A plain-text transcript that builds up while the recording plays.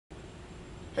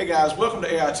Hey guys, welcome to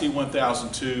AIT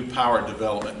 1002 Power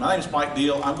Development. My name is Mike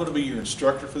Deal. I'm going to be your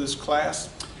instructor for this class,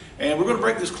 and we're going to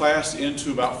break this class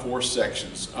into about 4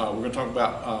 sections. We're going to talk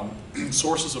about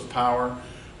sources of power.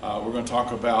 We're going to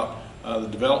talk about the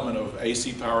development of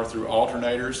AC power through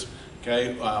alternators.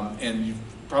 Okay, and you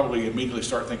probably immediately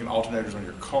start thinking alternators on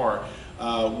your car.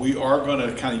 We are going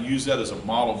to kind of use that as a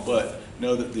model, but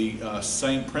know that the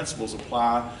same principles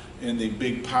apply in the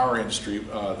big power industry.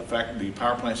 The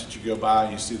power plants that you go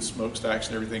by, you see the smokestacks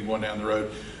and everything going down the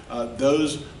road,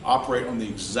 those operate on the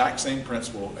exact same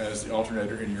principle as the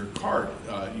alternator in your car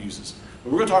uses.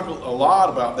 But we're going to talk a lot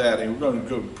about that, and we're going to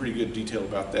go into pretty good detail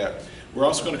about that. We're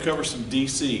also going to cover some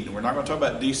DC, and we're not going to talk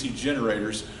about DC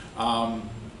generators,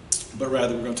 but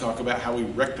rather we're going to talk about how we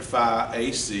rectify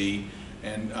AC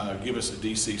and give us a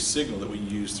DC signal that we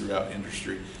use throughout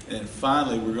industry. And then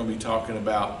finally, we're going to be talking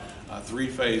about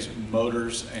 3-phase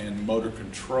motors and motor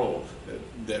control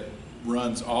that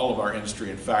runs all of our industry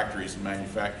and factories and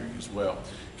manufacturing as well.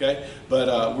 Okay,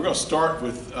 but we're going to start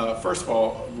with, first of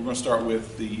all, we're going to start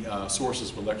with the sources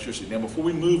of electricity. Now, before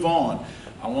we move on,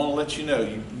 I want to let you know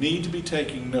you need to be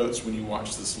taking notes when you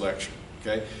watch this lecture.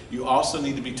 Okay, you also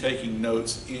need to be taking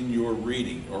notes in your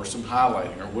reading or some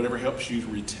highlighting or whatever helps you to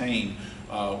retain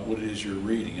what it is you're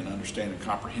reading and understand and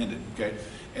comprehend it. Okay,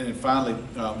 and then finally,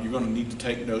 you're going to need to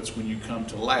take notes when you come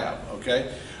to lab.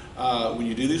 Okay, when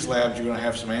you do these labs, you're going to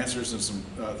have some answers and some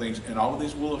things, and all of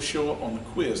these will show up on the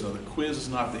quiz. Now, the quiz is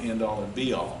not the end all and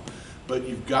be all, but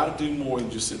you've got to do more than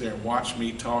just sit there and watch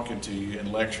me talking to you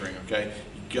and lecturing. Okay,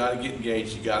 you got to get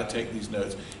engaged. You got to take these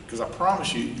notes, because I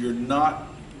promise you, you're not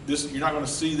going to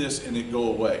see this and it go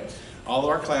away. All of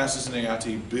our classes in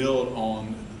AIT build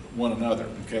on one another.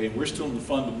 Okay, we're still in the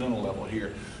fundamental level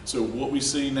here. So what we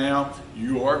see now,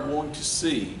 you are going to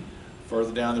see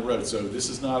further down the road. So this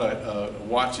is not a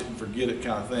watch it and forget it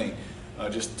kind of thing.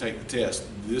 Just take the test.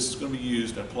 This is going to be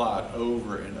used and applied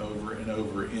over and over and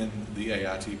over in the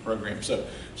AIT program. So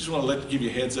just want to give you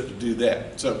a heads up to do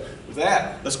that. So with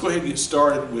that, let's go ahead and get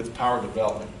started with power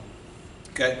development.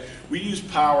 Okay, we use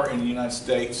power in the United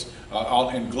States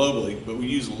and globally, but we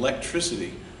use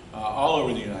electricity all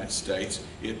over the United States.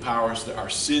 It powers our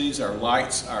cities, our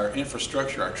lights, our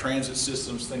infrastructure, our transit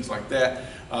systems, things like that.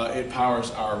 It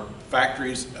powers our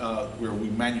factories where we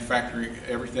manufacture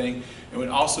everything, and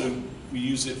we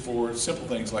use it for simple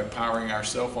things like powering our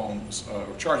cell phones, or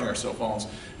charging our cell phones,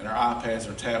 and our iPads,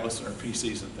 our tablets, and our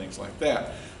PCs, and things like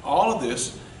that. All of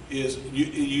this it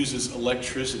uses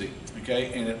electricity,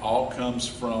 okay, and it all comes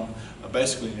from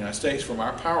basically in the United States from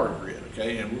our power grid,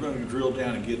 okay, and we're going to drill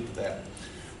down and get into that.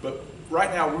 But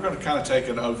right now we're going to kind of take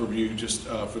an overview just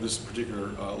for this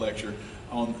particular lecture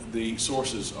on the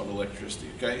sources of electricity,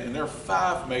 okay, and there are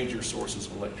 5 major sources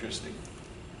of electricity.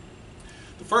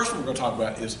 The first one we're going to talk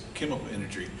about is chemical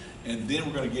energy, and then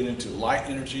we're going to get into light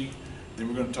energy, then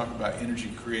we're going to talk about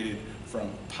energy created from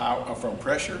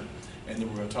pressure, and then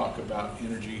we're going to talk about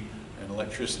energy and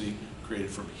electricity created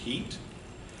from heat,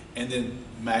 and then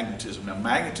magnetism. Now,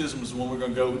 magnetism is the one we're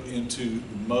going to go into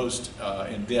most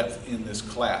in depth in this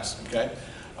class, okay?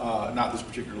 Not this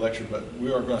particular lecture, but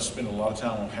we are going to spend a lot of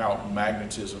time on how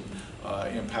magnetism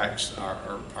impacts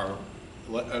our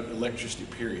electricity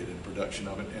period and production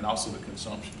of it, and also the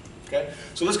consumption, okay?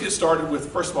 So let's get started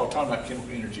with, first of all, talking about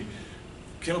chemical energy.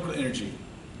 Chemical energy,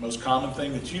 most common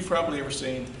thing that you've probably ever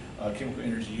seen chemical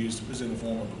energy used is in the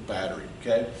form of a battery,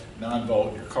 okay?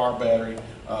 9-volt, your car battery,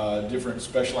 different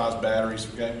specialized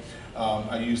batteries, okay?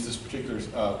 I use this particular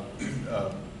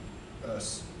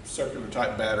circular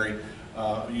type battery,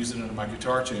 use it in my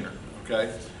guitar tuner,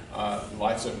 okay?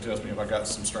 Lights up and tells me if I got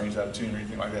some strings out of tune or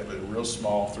anything like that, but a real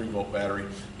small 3-volt battery,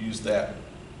 use that.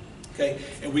 Okay,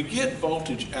 and we get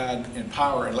voltage and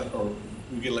power, or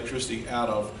we get electricity out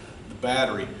of the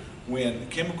battery when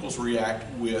chemicals react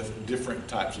with different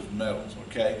types of metals,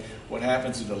 okay? What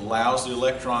happens is it allows the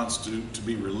electrons to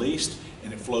be released,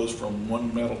 and it flows from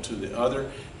one metal to the other,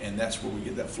 and that's where we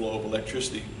get that flow of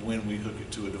electricity when we hook it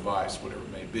to a device, whatever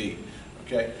it may be,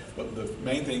 okay? But the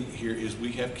main thing here is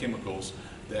we have chemicals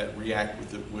that react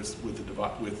with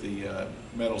the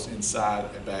metals inside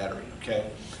a battery, okay?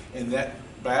 And that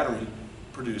battery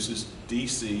produces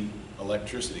DC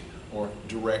electricity, or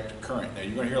direct current. Now,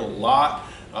 you're going to hear a lot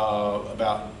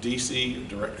about DC,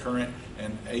 direct current,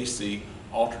 and AC,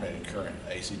 alternating current.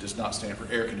 AC does not stand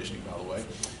for air conditioning, by the way.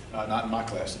 Not in my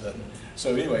class, it doesn't.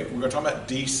 So anyway, we're going to talk about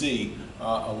DC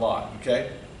a lot,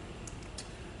 okay?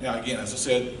 Now, again, as I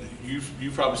said,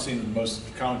 you've probably seen the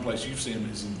most common place you've seen them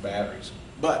is in batteries.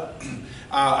 But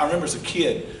I remember as a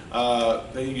kid,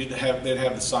 they'd have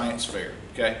the science fair,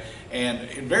 okay? And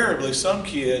invariably, some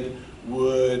kid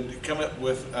would come up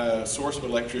with a source of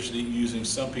electricity using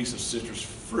some piece of citrus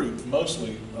fruit,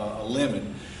 mostly a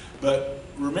lemon. But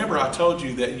remember, I told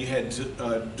you that you had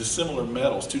dissimilar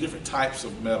metals, two different types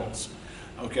of metals,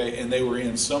 okay, and they were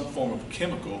in some form of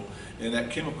chemical, and that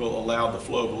chemical allowed the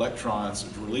flow of electrons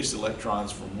to release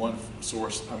electrons from one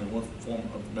form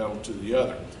of metal to the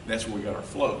other. And that's where we got our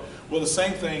flow. Well, the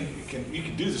same thing, you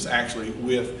can do this actually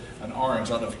with an orange.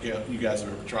 I don't know if you guys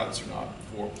have ever tried this or not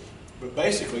before, but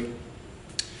basically,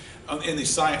 in these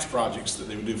science projects that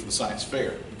they would do for the science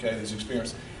fair, okay, these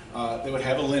experiments, they would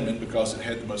have a lemon because it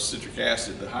had the most citric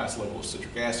acid, the highest level of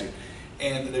citric acid,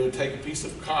 and they would take a piece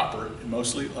of copper,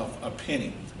 mostly a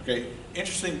penny. Okay,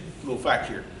 interesting little fact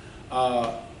here.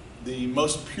 The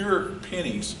most pure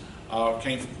pennies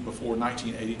came from before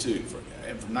 1982.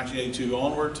 And from 1982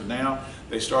 onward to now,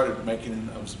 they started making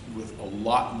them with a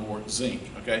lot more zinc.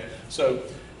 Okay, so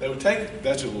they would take,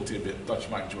 that's a little tidbit, thought you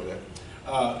might enjoy that.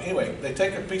 Anyway, they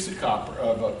take a piece of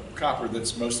copper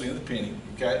that's mostly in the penny,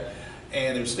 okay,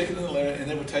 and they would stick it in the lemon,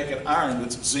 and they would take an iron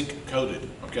that's zinc coated.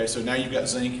 Okay, so now you've got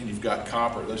zinc and you've got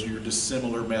copper. Those are your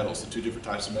dissimilar metals, the two different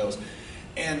types of metals.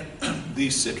 And the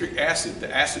citric acid,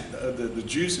 the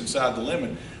juice inside the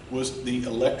lemon was the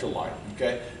electrolyte.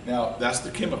 Okay, now that's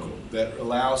the chemical that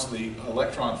allows the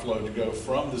electron flow to go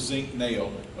from the zinc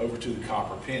nail over to the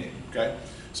copper penny. Okay,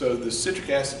 so the citric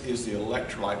acid is the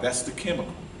electrolyte. That's the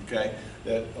chemical. Okay,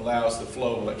 that allows the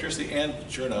flow of electricity, and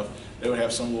sure enough, they would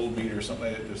have some little meter or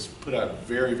something that just put out a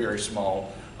very, very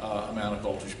small amount of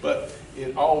voltage, but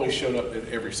it always showed up at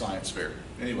every science fair.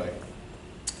 Anyway,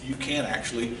 you can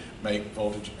actually make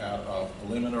voltage out of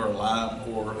a lemon or a lime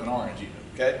or an orange even,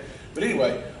 okay? But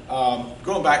anyway,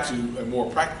 going back to a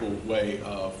more practical way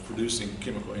of producing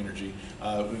chemical energy,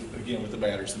 again with the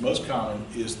batteries, the most common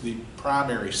is the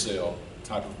primary cell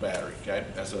type of battery, okay?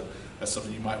 That's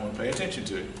something you might want to pay attention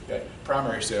to, okay?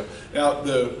 Primary cell. Now,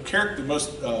 the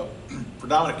most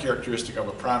predominant characteristic of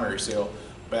a primary cell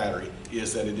battery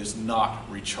is that it is not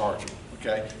rechargeable,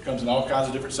 okay? It comes in all kinds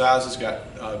of different sizes. It's got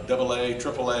AA,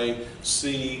 AAA,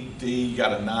 C, D, you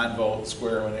got a 9-volt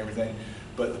square and everything,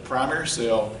 but the primary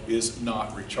cell is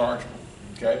not rechargeable,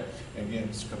 okay? And again,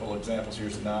 just a couple of examples.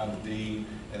 Here's the 9, the D,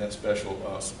 and that special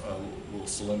little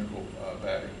cylindrical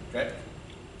battery, okay?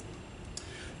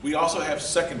 We also have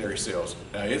secondary cells.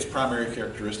 Now, its primary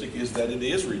characteristic is that it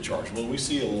is rechargeable. We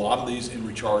see a lot of these in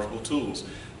rechargeable tools,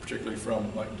 particularly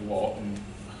from like DeWalt and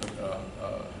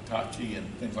Hitachi and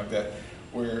things like that,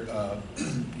 where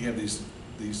you have these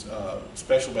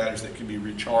special batteries that can be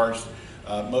recharged.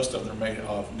 Most of them are made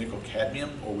of nickel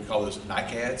cadmium, or we call those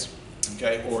NiCads,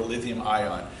 okay, or lithium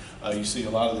ion. You see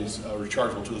a lot of these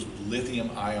rechargeable tools with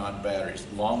lithium ion batteries,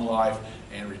 long life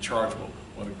and rechargeable.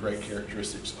 One of the great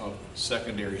characteristics of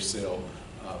secondary cell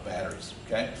batteries,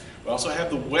 okay? We also have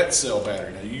the wet cell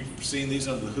battery. Now, you've seen these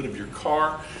under the hood of your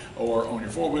car or on your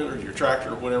four-wheeler, your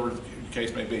tractor, or whatever the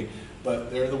case may be.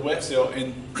 But they're the wet cell,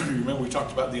 and remember we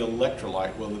talked about the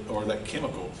electrolyte, or that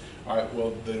chemical. All right,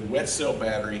 well, the wet cell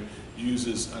battery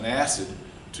uses an acid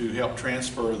to help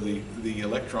transfer the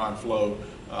electron flow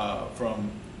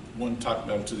from one type of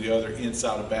metal to the other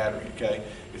inside a battery, okay?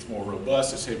 It's more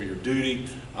robust, it's heavier duty.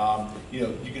 You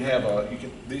know, you can have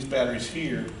these batteries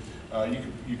here,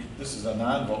 this is a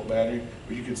 9-volt battery,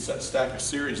 but you could stack a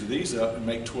series of these up and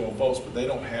make 12 volts, but they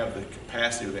don't have the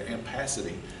capacity or the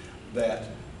ampacity that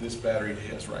this battery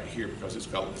has right here, because it's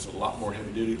a lot more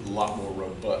heavy duty, a lot more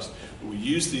robust. But we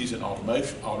use these in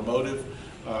automotive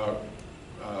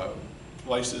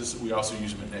places. We also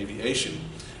use them in aviation.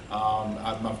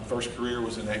 My first career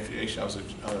was in aviation. I was an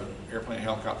airplane and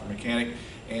helicopter mechanic,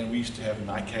 and we used to have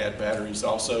NiCad batteries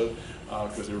also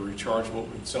because they were rechargeable.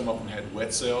 Some of them had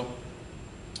wet cell.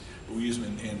 We use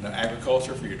them in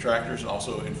agriculture for your tractors, and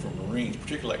also for marines,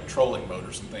 particularly like trolling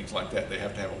motors and things like that. They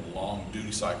have to have a long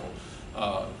duty cycle.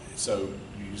 So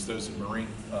you use those in marine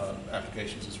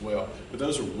applications as well. But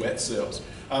those are wet cells.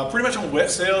 Pretty much on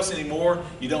wet cells anymore,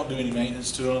 you don't do any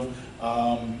maintenance to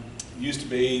them. Used to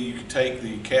be you could take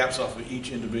the caps off of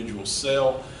each individual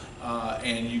cell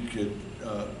and you could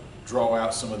draw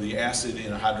out some of the acid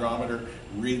in a hydrometer,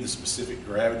 read the specific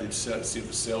gravity to see if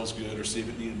the cell's good or see if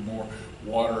it needed more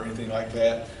water or anything like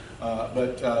that.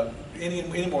 But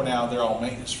anymore now, they're all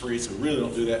maintenance free, so really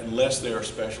don't do that unless they are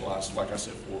specialized, like I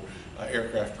said, for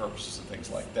aircraft purposes and things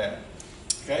like that.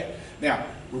 Okay? Now,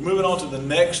 we're moving on to the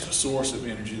next source of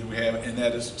energy that we have, and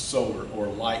that is solar or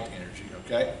light energy.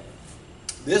 Okay?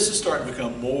 This is starting to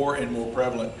become more and more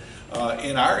prevalent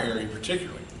in our area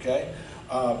particularly. Okay?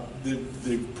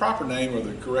 The proper name, or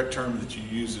the correct term that you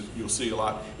use, you'll see a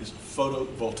lot, is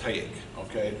photovoltaic.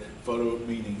 Okay? Photo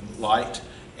meaning light,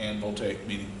 and voltaic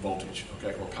meaning voltage,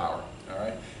 okay, or power. all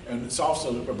right? And it's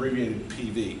also abbreviated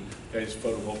PV, okay, it's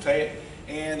photovoltaic.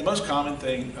 And the most common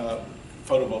thing,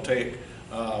 photovoltaic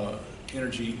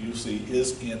energy you'll see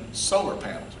is in solar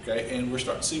panels, okay? And we're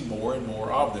starting to see more and more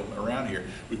of them around here.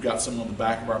 We've got some on the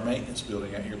back of our maintenance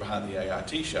building out here behind the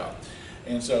AIT shop.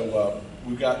 And so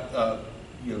we've got,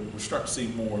 we're starting to see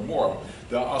more and more of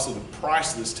them. Also, the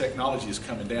price of this technology is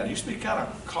coming down. It used to be kind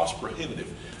of cost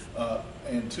prohibitive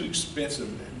and too expensive,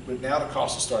 but now the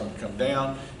cost is starting to come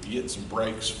down. You get some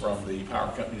breaks from the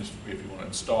power companies if you want to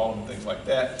install them and things like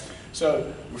that.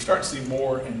 So we're starting to see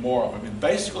more and more of them. And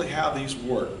basically how these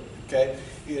work, okay,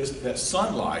 is that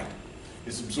sunlight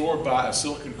is absorbed by a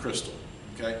silicon crystal,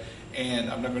 okay? And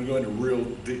I'm not going to go into real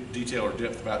detail or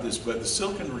depth about this, but the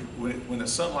silicon, when the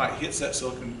sunlight hits that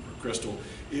silicon crystal,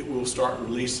 it will start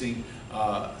releasing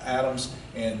atoms,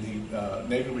 and the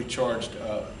negatively charged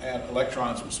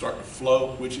electrons will start to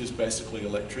flow, which is basically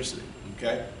electricity,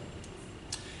 okay?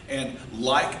 And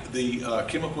like the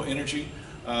chemical energy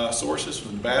sources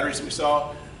from the batteries that we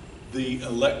saw, the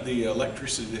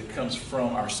electricity that comes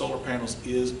from our solar panels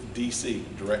is DC,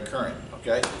 direct current,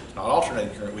 okay? It's not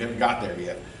alternating current, we haven't got there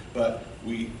yet, but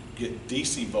we get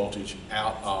DC voltage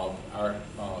out of our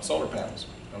solar panels,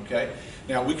 okay?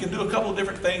 Now we can do a couple of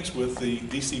different things with the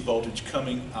DC voltage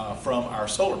coming from our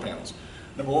solar panels.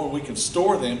 Number one, we can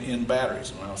store them in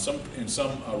batteries. Now, in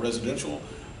some residential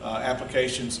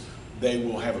applications, they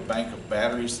will have a bank of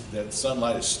batteries that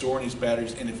sunlight is storing these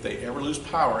batteries, and if they ever lose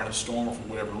power in a storm or for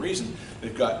whatever reason,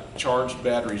 they've got charged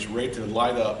batteries ready to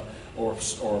light up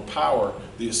or power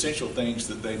the essential things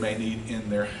that they may need in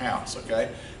their house,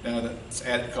 okay? Now that's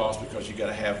added cost because you got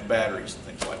to have batteries and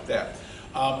things like that.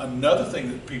 Another thing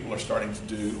that people are starting to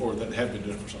do, or that have been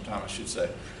doing for some time I should say,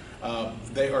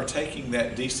 they are taking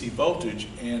that DC voltage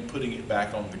and putting it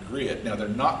back on the grid. Now they're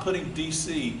not putting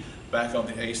DC back on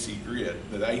the AC grid.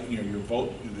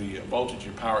 The voltage,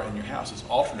 your power in your house is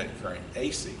alternating current,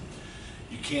 AC.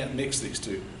 You can't mix these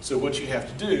two. So what you have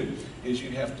to do is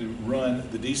you have to run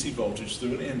the DC voltage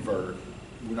through an inverter.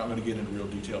 We're not going to get into real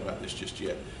detail about this just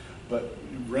yet, but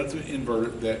run through an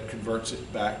inverter that converts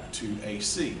it back to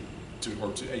AC,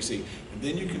 to AC, and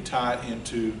then you can tie it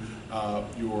into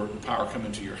your power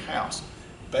coming to your house.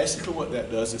 Basically what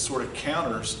that does is sort of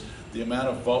counters the amount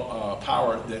of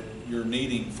power that you're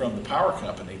needing from the power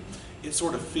company. It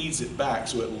sort of feeds it back,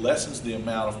 so it lessens the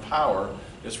amount of power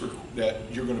that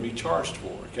you're going to be charged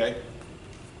for, okay?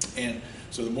 And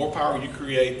so the more power you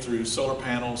create through solar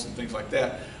panels and things like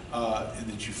that, and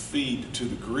that you feed to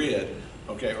the grid,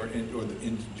 okay, or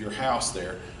in your house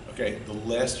there, okay, the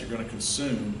less you're going to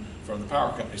consume from the power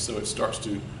company, so it starts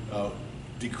to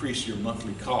decrease your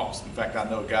monthly cost. In fact, I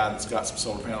know a guy that's got some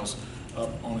solar panels up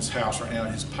on his house right now,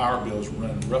 and his power bill is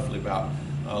running roughly about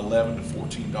 $11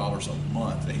 to $14 a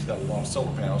month. And he's got a lot of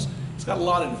solar panels. He's got a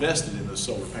lot invested in those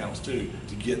solar panels too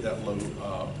to get that low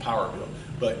power bill.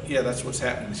 But yeah, that's what's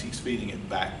happening is he's feeding it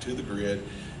back to the grid.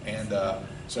 And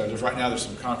so right now there's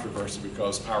some controversy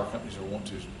because power companies are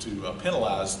wanting to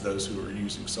penalize those who are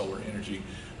using solar energy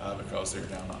because they're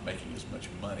now not making as much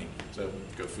money. So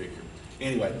go figure.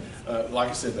 Anyway, like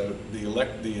I said, though,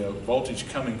 the voltage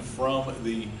coming from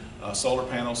the solar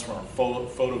panels from our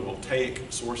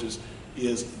photovoltaic sources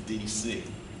is DC,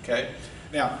 okay?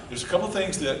 Now, there's a couple of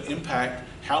things that impact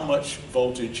how much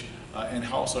voltage and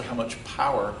also how much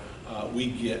power we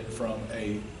get from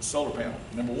a solar panel.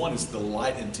 Number one is the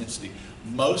light intensity.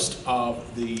 Most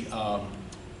of the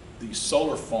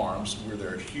solar farms, where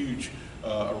there are huge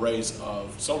arrays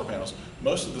of solar panels,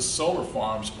 most of the solar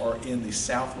farms are in the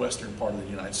southwestern part of the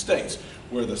United States,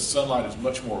 where the sunlight is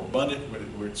much more abundant,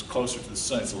 where it's closer to the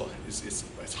sun.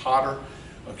 It's hotter,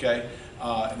 okay,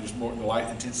 and there's more. The light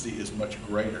intensity is much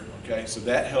greater, okay. So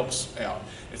that helps out.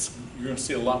 You're going to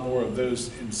see a lot more of those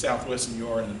in the southwest than you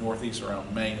are in the northeast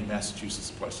around Maine and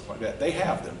Massachusetts and places like that. They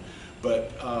have them,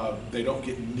 but they don't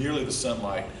get nearly the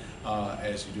sunlight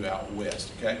as you do out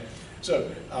west, okay.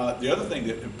 So the other thing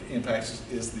that impacts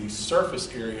is the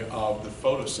surface area of the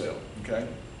photocell, okay,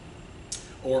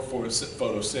 or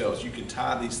photocells. You can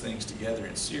tie these things together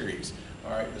in series,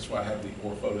 all right, that's why I have the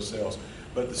or photocells.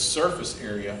 But the surface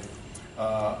area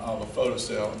of a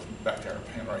photocell, back to our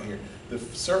pen right here, the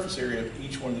surface area of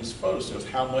each one of these photocells,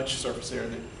 how much surface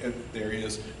area there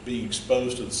is being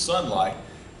exposed to the sunlight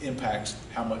impacts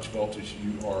how much voltage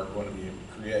you are going to be able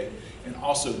to create, and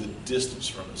also the distance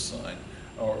from the sun.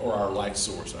 Or our light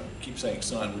source. I keep saying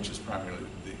sun, which is primarily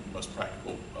the most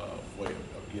practical way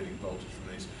of getting voltage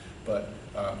from these. But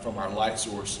from our light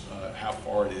source, how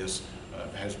far it is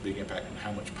has a big impact on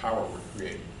how much power we're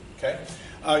creating. Okay?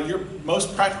 Your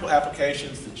most practical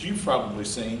applications that you've probably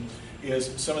seen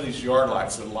is some of these yard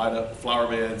lights that light up flower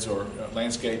beds or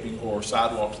landscaping or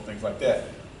sidewalks and things like that.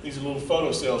 These are little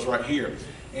photocells right here.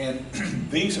 And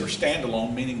these are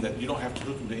standalone, meaning that you don't have to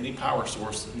hook them to any power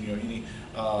source, any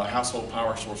household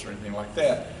power source or anything like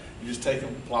that. You just take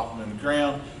them, plop them in the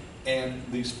ground, and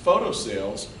these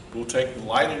photocells will take the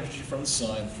light energy from the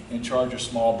sun and charge a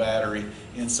small battery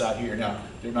inside here. Now,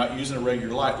 they're not using a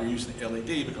regular light, they're using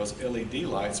LED because LED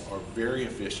lights are very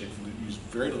efficient, use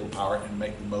very little power and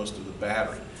make the most of the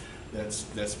battery that's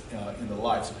in the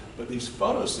lights. But these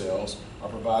photocells are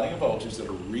providing a voltage that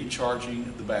are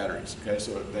recharging the batteries. Okay,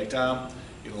 so at daytime,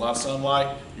 you get a lot of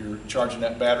sunlight, you're charging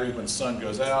that battery. When the sun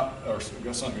goes out or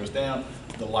the sun goes down,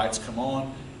 the lights come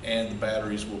on and the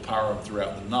batteries will power them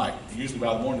throughout the night. Usually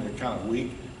by the morning they're kind of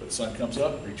weak, but the sun comes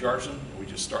up, recharges them, and we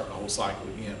just start the whole cycle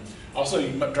again. Also,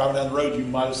 you driving down the road, you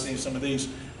might have seen some of these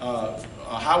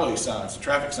highway signs,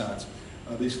 traffic signs.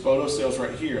 These photocells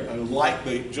right here,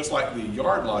 just like the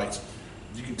yard lights,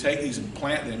 you can take these and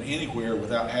plant them anywhere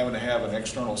without having to have an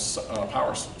external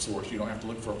power source. You don't have to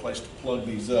look for a place to plug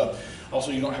these up.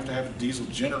 Also, you don't have to have a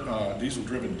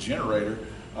diesel-driven generator.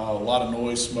 A lot of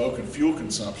noise, smoke, and fuel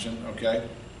consumption. Okay,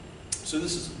 so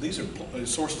these are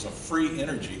sources of free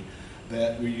energy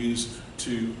that we use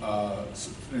to,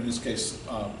 in this case,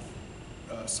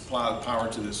 supply the power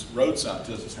to this road sign.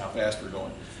 Tells us how fast we're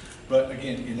going. But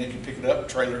again, and they can pick it up,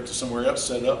 trailer it to somewhere else,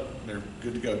 set it up, they're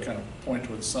good to go. Kind of point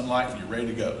toward the sunlight, and you're ready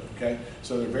to go. Okay,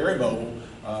 so they're very mobile,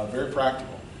 very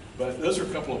practical. But those are a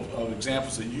couple of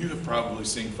examples that you have probably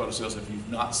seen photocells if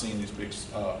you've not seen these big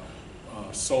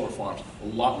solar farms. A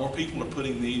lot more people are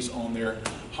putting these on their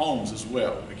homes as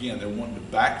well. Again, they're wanting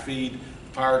to backfeed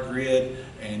the power grid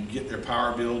and get their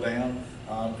power bill down.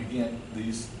 Again,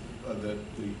 the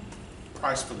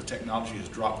price for the technology has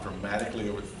dropped dramatically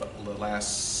over the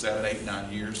last 7, 8,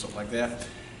 9 years, something like that.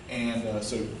 And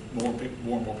so more and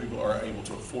more people are able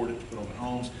to afford it to put on their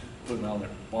homes, put them on their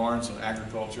barns and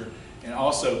agriculture. And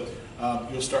also,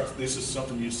 this is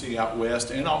something you see out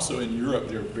west and also in Europe.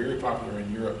 They're very popular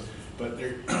in Europe. But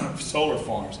they're solar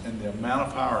farms, and the amount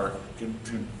of power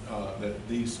that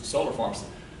these solar farms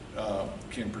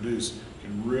can produce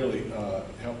can really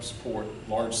help support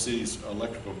large cities'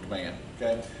 electrical demand.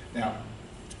 Okay, now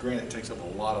granted, it takes up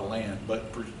a lot of land,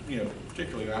 but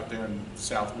particularly out there in the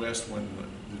Southwest, when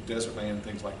the desert land and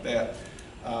things like that,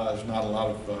 there's not a lot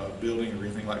of building or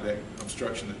anything like that,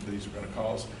 obstruction that these are going to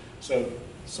cause. So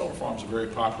solar farms are very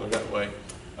popular that way,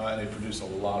 and they produce a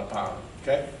lot of power.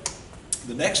 Okay.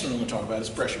 The next one I'm going to talk about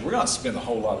is pressure. We're not spend a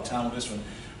whole lot of time on this one,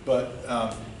 but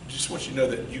just want you to know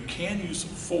that you can use some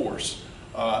force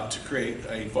to create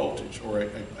a voltage or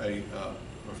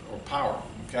or power.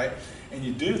 Okay, and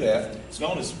you do that. It's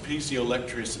known as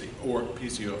piezoelectricity or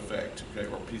piezo effect. Okay,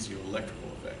 or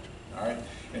piezoelectrical effect. All right,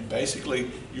 and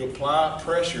basically you apply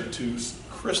pressure to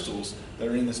crystals that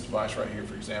are in this device right here,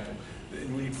 for example.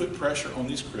 And when you put pressure on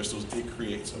these crystals, it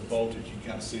creates a voltage. You can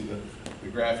kind of see the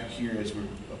graphic here as we're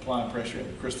applying pressure and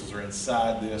the crystals are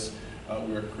inside this.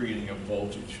 We're creating a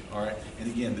voltage, all right? And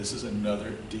again, this is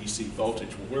another DC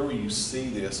voltage. Where will you see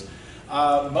this?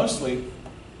 Mostly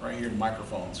right here in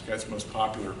microphones. Okay, that's the most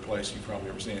popular place you've probably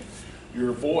ever seen it.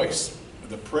 Your voice,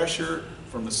 the pressure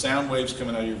from the sound waves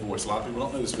coming out of your voice. A lot of people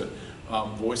don't know this, but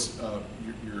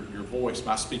your voice,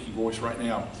 my speaking voice right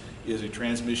now, is a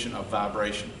transmission of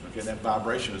vibration. Okay, that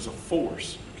vibration is a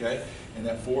force. Okay, and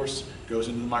that force goes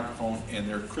into the microphone, and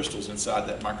there are crystals inside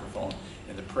that microphone,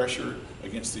 and the pressure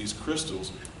against these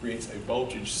crystals creates a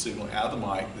voltage signal out of the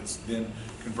mic that's then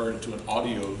converted to an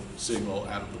audio signal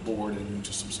out of the board and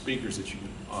into some speakers that you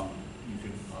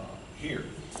can hear.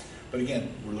 But again,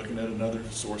 we're looking at another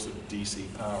source of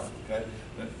DC power. Okay,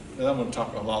 now I'm going to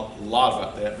talk a lot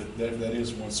about that, but that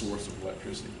is one source of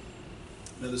electricity.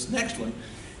 Now this next one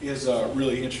is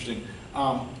really interesting.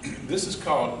 This is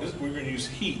called, we're going to use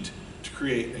heat to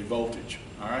create a voltage,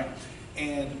 all right?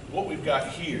 And what we've got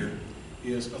here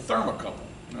is a thermocouple.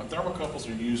 Now thermocouples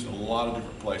are used in a lot of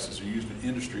different places. They're used in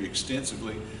industry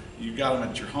extensively. You've got them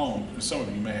at your home, and some of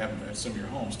you may have them at some of your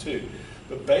homes too.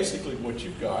 But basically what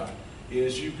you've got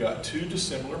is you've got two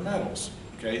dissimilar metals,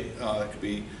 okay? It could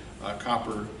be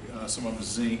copper, some of them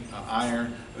zinc,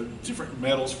 iron, different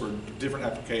metals for different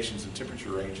applications and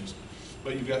temperature ranges.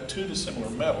 But you've got two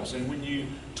dissimilar metals, and when you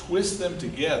twist them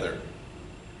together,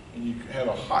 and you have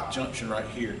a hot junction right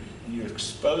here, and you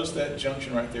expose that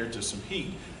junction right there to some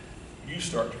heat, you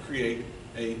start to create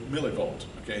a millivolt.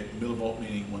 Okay, millivolt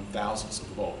meaning 1/1000th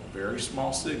of a volt. Very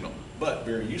small signal, but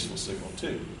very useful signal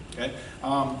too. Okay,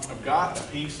 I've got a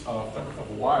piece of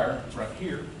thermocouple wire right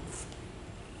here.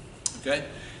 Okay,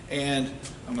 And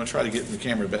I'm going to try to get in the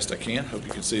camera the best I can. Hope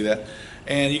you can see that.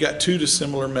 And you got two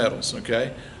dissimilar metals,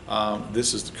 okay?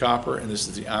 This is the copper, and this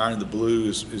is the iron. The blue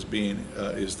is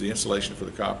the insulation for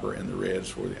the copper, and the red is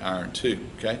for the iron too,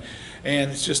 okay?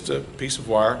 And it's just a piece of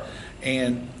wire.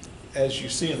 And as you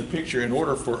see in the picture, in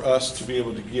order for us to be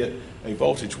able to get a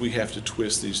voltage, we have to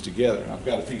twist these together. And I've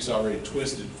got a piece already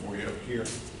twisted for you over here.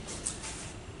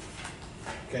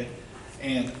 Okay,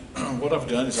 and what I've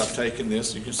done is I've taken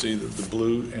this, you can see the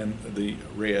blue and the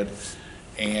red,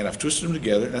 and I've twisted them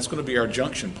together, and that's going to be our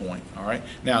junction point, all right?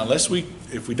 Now,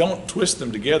 if we don't twist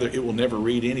them together, it will never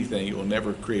read anything. It will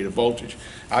never create a voltage.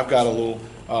 I've got a little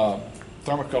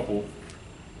thermocouple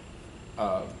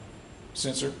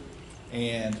sensor,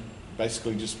 and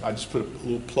basically I just put a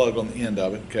little plug on the end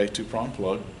of it, okay, two-prong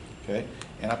plug, okay,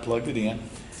 and I plugged it in,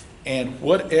 and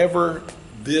whatever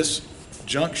this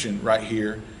junction right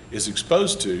here is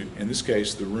exposed to, in this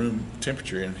case the room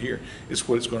temperature in here, is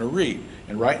what it's going to read.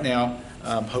 And right now,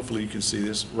 hopefully you can see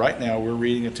this, right now we're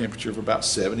reading a temperature of about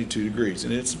 72 degrees,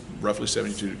 and it's roughly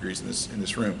 72 degrees in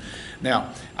this room.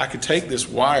 Now, I could take this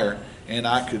wire and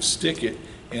I could stick it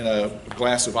in a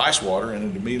glass of ice water and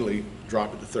it immediately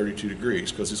drop it to 32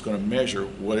 degrees because it's going to measure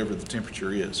whatever the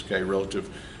temperature is, okay, relative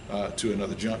to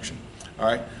another junction. All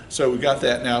right, so we got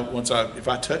that. Now, if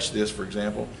I touch this, for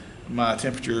example, my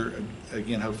temperature,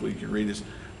 again, hopefully you can read this,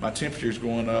 my temperature is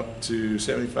going up to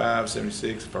 75,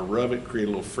 76. If I rub it, create a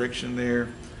little friction there,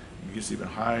 it gets even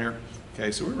higher.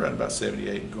 Okay, so we're running about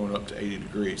 78 and going up to 80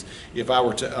 degrees. If I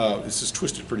were to, this is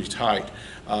twisted pretty tight,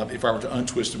 if I were to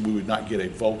untwist it, we would not get a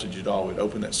voltage at all. We'd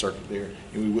open that circuit there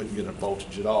and we wouldn't get a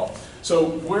voltage at all. So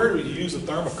where do we use a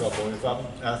thermocouple? If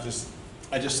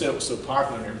I just said it was so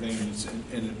popular and everything, and it's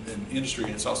in industry,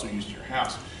 and it's also used in your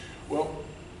house. Well,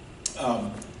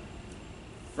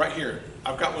 right here,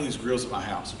 I've got one of these grills at my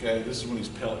house, okay? This is one of these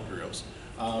pellet grills.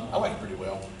 I like it pretty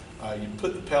well. You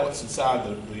put the pellets inside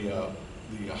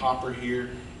the hopper here,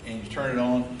 and you turn it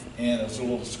on, and there's a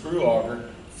little screw auger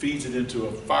feeds it into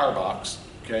a firebox,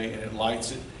 okay, and it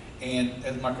lights it. And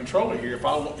as my controller here, if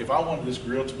I wanted this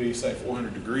grill to be, say,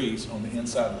 400 degrees on the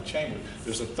inside of the chamber,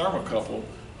 there's a thermocouple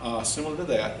similar to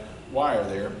that wire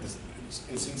there.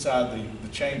 It's inside the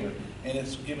chamber, and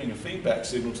it's giving a feedback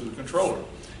signal to the controller.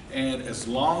 And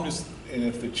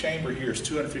if the chamber here is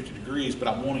 250 degrees, but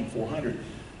I'm wanting 400,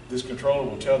 this controller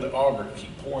will tell the auger to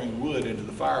keep pouring wood into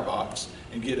the firebox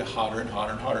and get it hotter and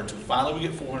hotter and hotter until finally we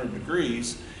get 400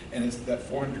 degrees, and that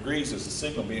 400 degrees is the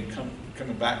signal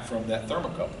coming back from that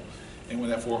thermocouple. And when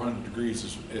that 400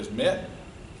 degrees is met,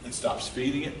 it stops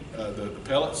feeding it, the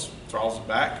pellets, throttles it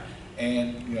back,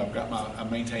 and I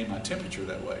maintain my temperature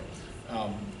that way.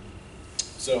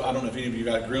 So I don't know if any of you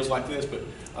got grills like this, but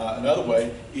another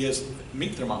way is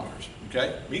meat thermometers.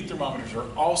 Okay, meat thermometers are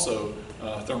also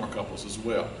thermocouples as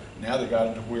well. Now they got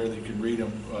into where they can read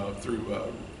them through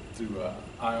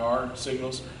IR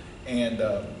signals and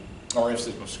RF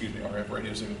signals, RF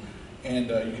radio signals, and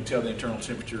you can tell the internal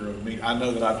temperature of meat. I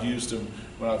know that I've used them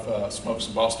when I've smoked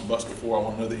some Boston Butts before. I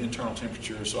want to know the internal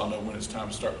temperature so I know when it's time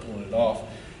to start pulling it off.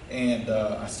 And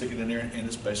I stick it in there, and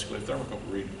it's basically a thermocouple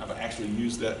reading. I've actually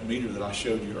used that meter that I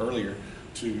showed you earlier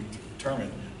to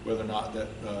determine whether or not that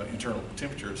internal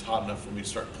temperature is hot enough for me to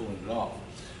start pulling it off.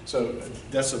 So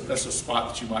that's a spot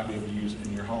that you might be able to use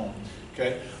in your home.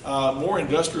 Okay, more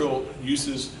industrial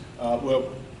uses,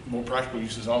 more practical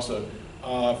uses also.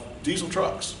 Diesel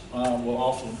trucks will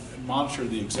often monitor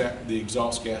the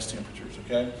exhaust gas temperatures.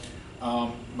 Okay,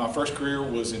 my first career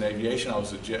was in aviation. I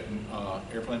was a jet and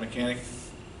airplane mechanic.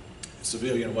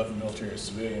 Civilian, it wasn't military,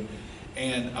 civilian,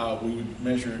 and we would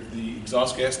measure the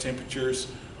exhaust gas temperatures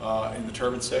in the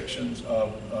turbine sections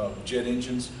of jet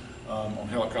engines on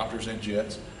helicopters and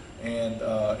jets, and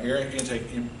air intake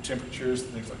temperatures,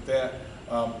 things like that.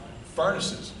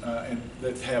 Furnaces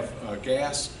that have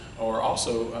gas, or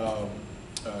also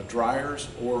dryers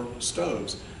or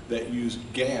stoves that use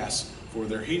gas for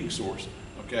their heating source.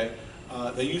 Okay.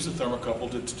 They use a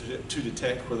thermocouple to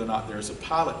detect whether or not there's a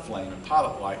pilot flame, a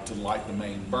pilot light to light the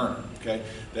main burner. Okay,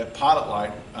 that pilot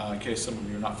light, in case some of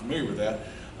you are not familiar with that,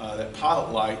 that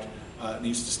pilot light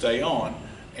needs to stay on,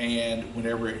 and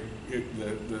whenever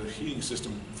the heating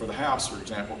system for the house, for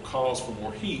example, calls for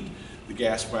more heat, the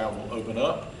gas valve will open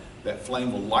up, that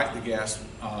flame will light the gas,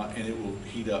 and it will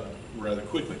heat up rather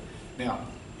quickly. Now,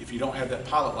 if you don't have that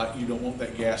pilot light, you don't want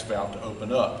that gas valve to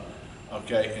open up,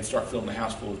 okay, and start filling the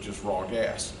house full of just raw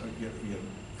gas.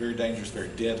 Very dangerous, very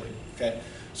deadly. Okay,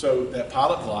 so that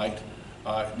pilot light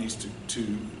needs to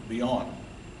be on.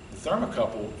 The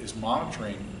thermocouple is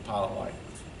monitoring the pilot light,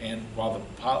 and while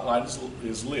the pilot light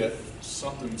is lit,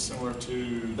 something similar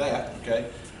to that. Okay,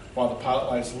 while the pilot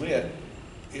light is lit,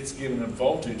 it's giving a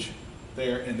voltage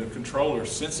there, and the controller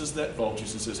senses that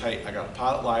voltage and says, hey, I got a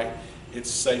pilot light, it's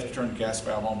safe to turn the gas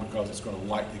valve on because it's going to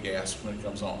light the gas when it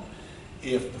comes on.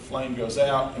 If the flame goes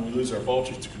out and we lose our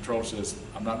voltage, the controller says,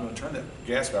 I'm not going to turn that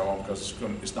gas valve on because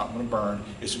it's not going to burn,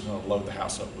 it's just going to load the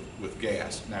house up with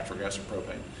gas, natural gas or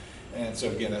propane. And so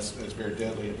again, that's very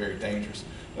deadly and very dangerous.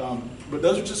 But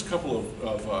those are just a couple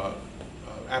of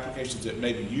applications that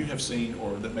maybe you have seen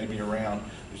or that may be around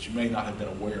that you may not have been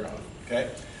aware of, okay?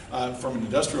 From an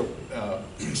industrial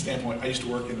standpoint, I used to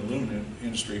work in the aluminum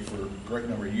industry for a great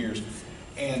number of years,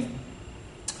 and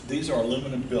these are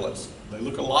aluminum billets. They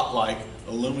look a lot like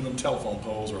aluminum telephone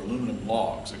poles or aluminum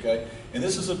logs, okay? And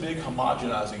this is a big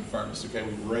homogenizing furnace, okay?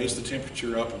 We raise the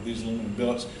temperature up of these aluminum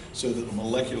billets so that the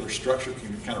molecular structure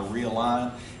can kind of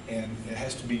realign, and it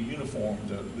has to be uniform.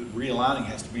 The realigning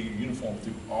has to be uniform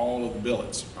through all of the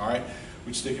billets, all right?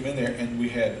 We'd stick them in there, and we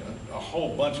had a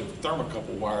whole bunch of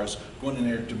thermocouple wires going in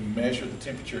there to measure the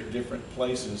temperature at different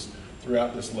places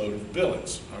throughout this load of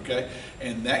billets, okay?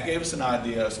 And that gave us an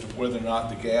idea as to whether or not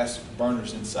the gas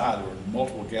burners inside, there were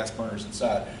multiple gas burners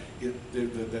inside,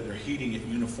 that they're heating it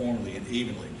uniformly and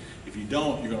evenly. If you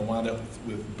don't, you're going to wind up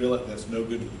with billet that's no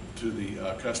good to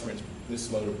the customer.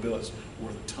 This load of billets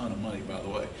worth a ton of money, by the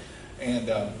way.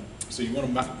 And so you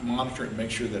want to monitor it and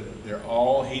make sure that they're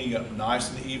all heating up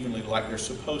nice and evenly like they're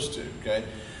supposed to, okay?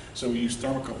 So we use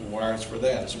thermocouple wires for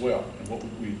that as well. And what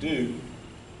we do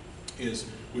is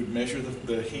we'd measure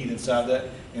the heat inside that,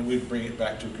 and we'd bring it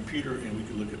back to a computer, and we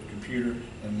could look at the computer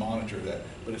and monitor that.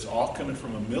 But it's all coming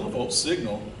from a millivolt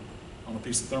signal on a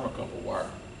piece of thermocouple wire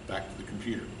back to the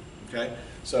computer, okay?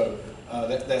 So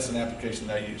that's an application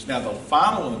that I use. Now, the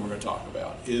final one that we're going to talk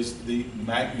about is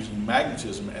using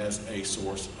magnetism as a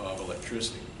source of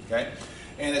electricity, okay?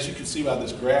 And as you can see by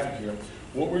this graphic here,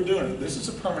 what we're doing, this is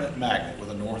a permanent magnet with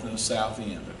a north and a south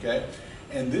end, okay?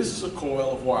 And this is a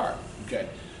coil of wire, okay?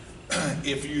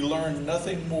 If you learn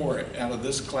nothing more out of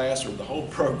this class or the whole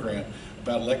program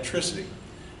about electricity,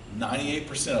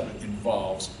 98% of it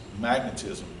involves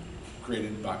magnetism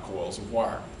created by coils of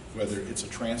wire, whether it's a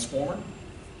transformer,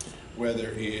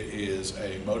 whether it is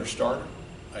a motor starter,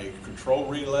 a control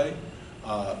relay,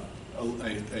 a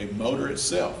motor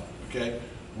itself, okay?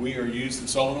 We are using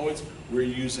solenoids, we're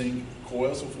using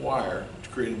coils of wire to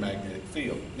create a magnetic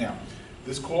field. Now,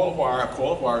 this coil of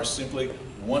wire is simply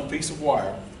one piece of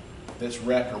wire that's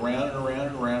wrapped around and around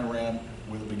and around and around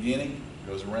with a beginning,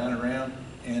 goes around and around,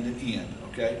 and an end,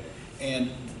 okay?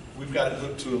 And we've got it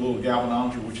hooked to a little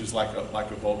galvanometer, which is like a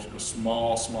voltage, a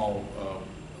small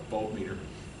voltmeter,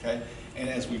 okay? And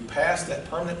as we pass that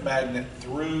permanent magnet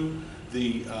through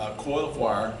the coil of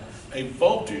wire, a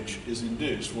voltage is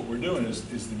induced. What we're doing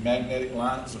is the magnetic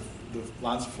lines of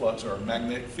flux, or a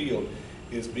magnetic field,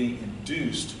 is being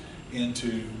induced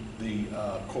into the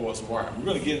coils of wire. We're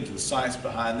going to get into the science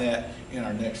behind that in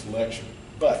our next lecture.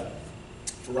 But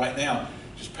for right now,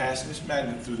 just passing this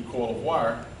magnet through the coil of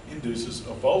wire induces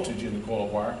a voltage in the coil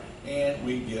of wire, and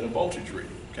we get a voltage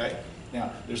reading, okay?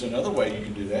 Now, there's another way you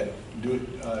can do that. You can do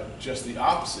it just the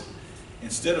opposite.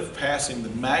 Instead of passing the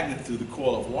magnet through the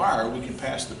coil of wire, we can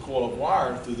pass the coil of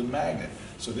wire through the magnet.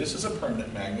 So this is a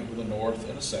permanent magnet with a north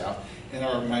and a south, and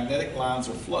our magnetic lines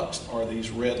of flux are these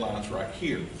red lines right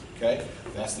here, okay?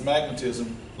 That's the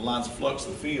magnetism, the lines of flux,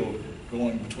 the field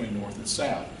going between north and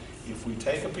south. If we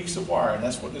take a piece of wire, and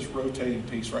that's what this rotating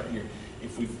piece right here,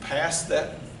 if we pass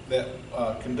that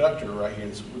conductor right here,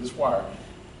 this wire,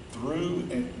 through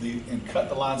and cut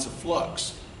the lines of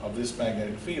flux of this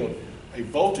magnetic field, a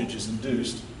voltage is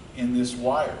induced in this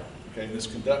wire, okay, this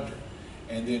conductor.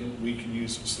 And then we can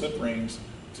use some slip rings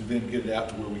to then get it out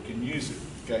to where we can use it,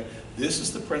 okay? This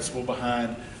is the principle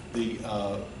behind the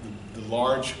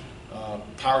large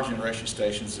power generation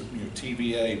stations,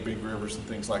 TVA, Big Rivers and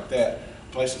things like that,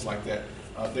 places like that.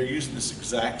 They're using this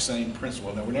exact same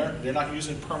principle. Now, they're not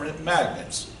using permanent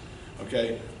magnets,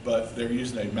 okay, but they're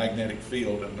using a magnetic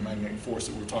field and the magnetic force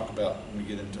that we'll talk about when we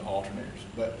get into alternators.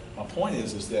 But my point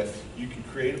is that you can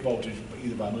create a voltage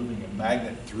either by moving a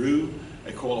magnet through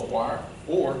a coil of wire,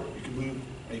 or you can move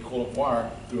a coil of wire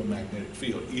through a magnetic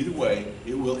field. Either way,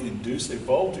 it will induce a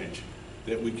voltage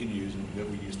that we can use and that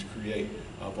we use to create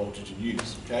voltage and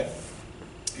use, okay?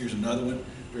 Here's another one,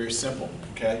 very simple,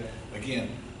 okay? Again,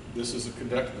 this is a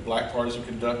conductor, the black part is a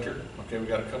conductor, okay? We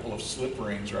got a couple of slip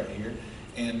rings right here,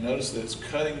 and notice that it's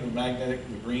cutting the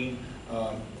green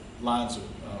lines of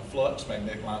flux,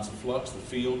 magnetic lines of flux, the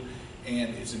field,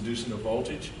 and it's inducing a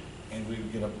voltage, and we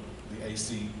get the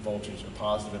AC voltage, a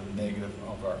positive and a negative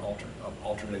of our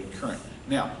alternating current.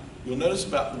 Now, you'll notice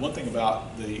about one thing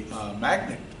about the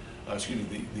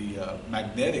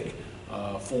magnetic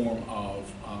form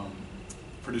of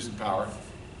producing power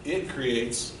it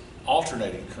creates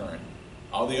alternating current.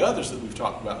 All the others that we've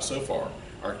talked about so far,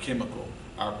 our chemical,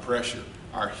 our pressure,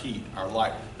 our heat, our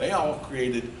light, they all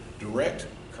created direct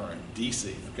current,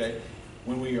 DC, okay?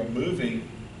 When we are moving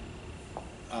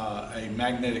a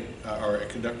magnetic or a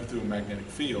conductor through a magnetic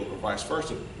field or vice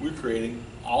versa, we're creating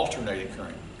alternating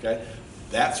current, okay?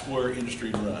 That's where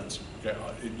industry runs, okay?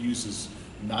 It uses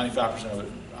 95% of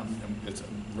it, it's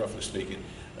roughly speaking,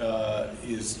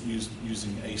 is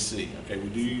using AC, okay? We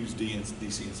do use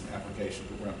DC in some applications,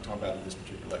 but we're not talking about it in this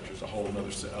particular lecture. It's a whole other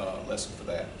lesson for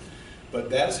that. But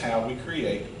that's how we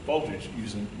create voltage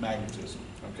using magnetism,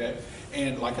 okay?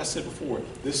 And like I said before,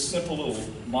 this simple little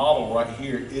model right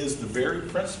here is the very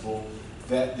principle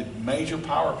that the major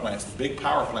power plants, the big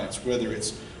power plants, whether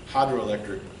it's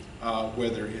hydroelectric,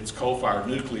 whether it's coal-fired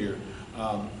nuclear,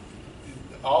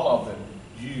 all of them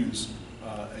use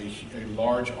a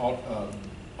large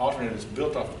alternator that's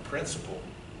built off the principle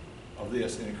of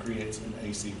this, and it creates an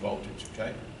AC voltage,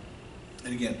 okay?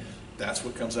 And again, that's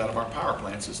what comes out of our power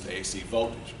plants is the AC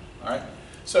voltage, all right?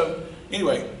 So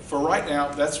anyway, for right now,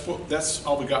 that's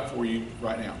all we got for you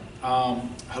right now. I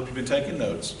hope you've been taking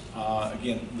notes.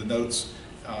 Again, the notes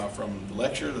from the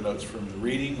lecture, the notes from the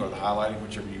reading or the highlighting,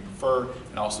 whichever you prefer,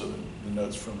 and also the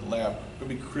notes from the lab will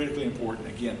be critically important.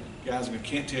 Again, guys, I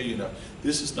can't tell you enough,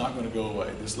 this is not going to go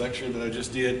away. This lecture that I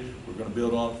just did, we're going to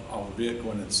build off of it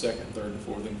going in the second, third, and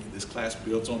fourth, and this class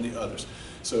builds on the others.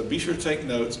 So be sure to take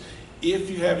notes.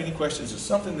 If you have any questions, it's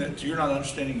something that you're not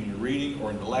understanding in your reading or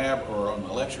in the lab or on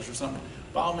my lectures or something,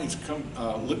 by all means, come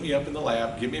look me up in the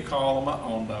lab, give me a call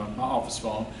on my office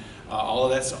phone. All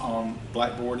of that's on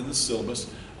Blackboard in the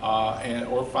syllabus,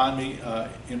 or find me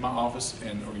in my office,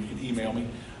 or you can email me.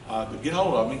 But get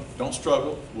hold of me, don't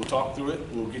struggle, we'll talk through it,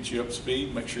 we'll get you up to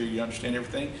speed, make sure you understand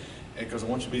everything, because I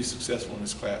want you to be successful in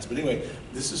this class. But anyway,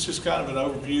 this is just kind of an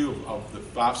overview of the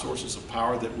 5 sources of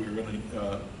power that we're going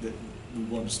to, we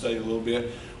want to study a little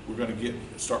bit. We're going to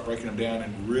start breaking them down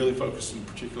and really focusing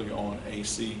particularly on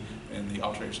AC and the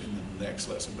alternators in the next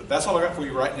lesson. But that's all I got for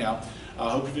you right now. I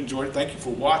hope you've enjoyed it. Thank you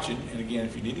for watching. And again,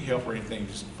 if you need any help or anything,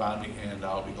 just find me and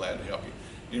I'll be glad to help you.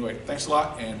 Anyway, thanks a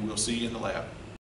lot, and we'll see you in the lab.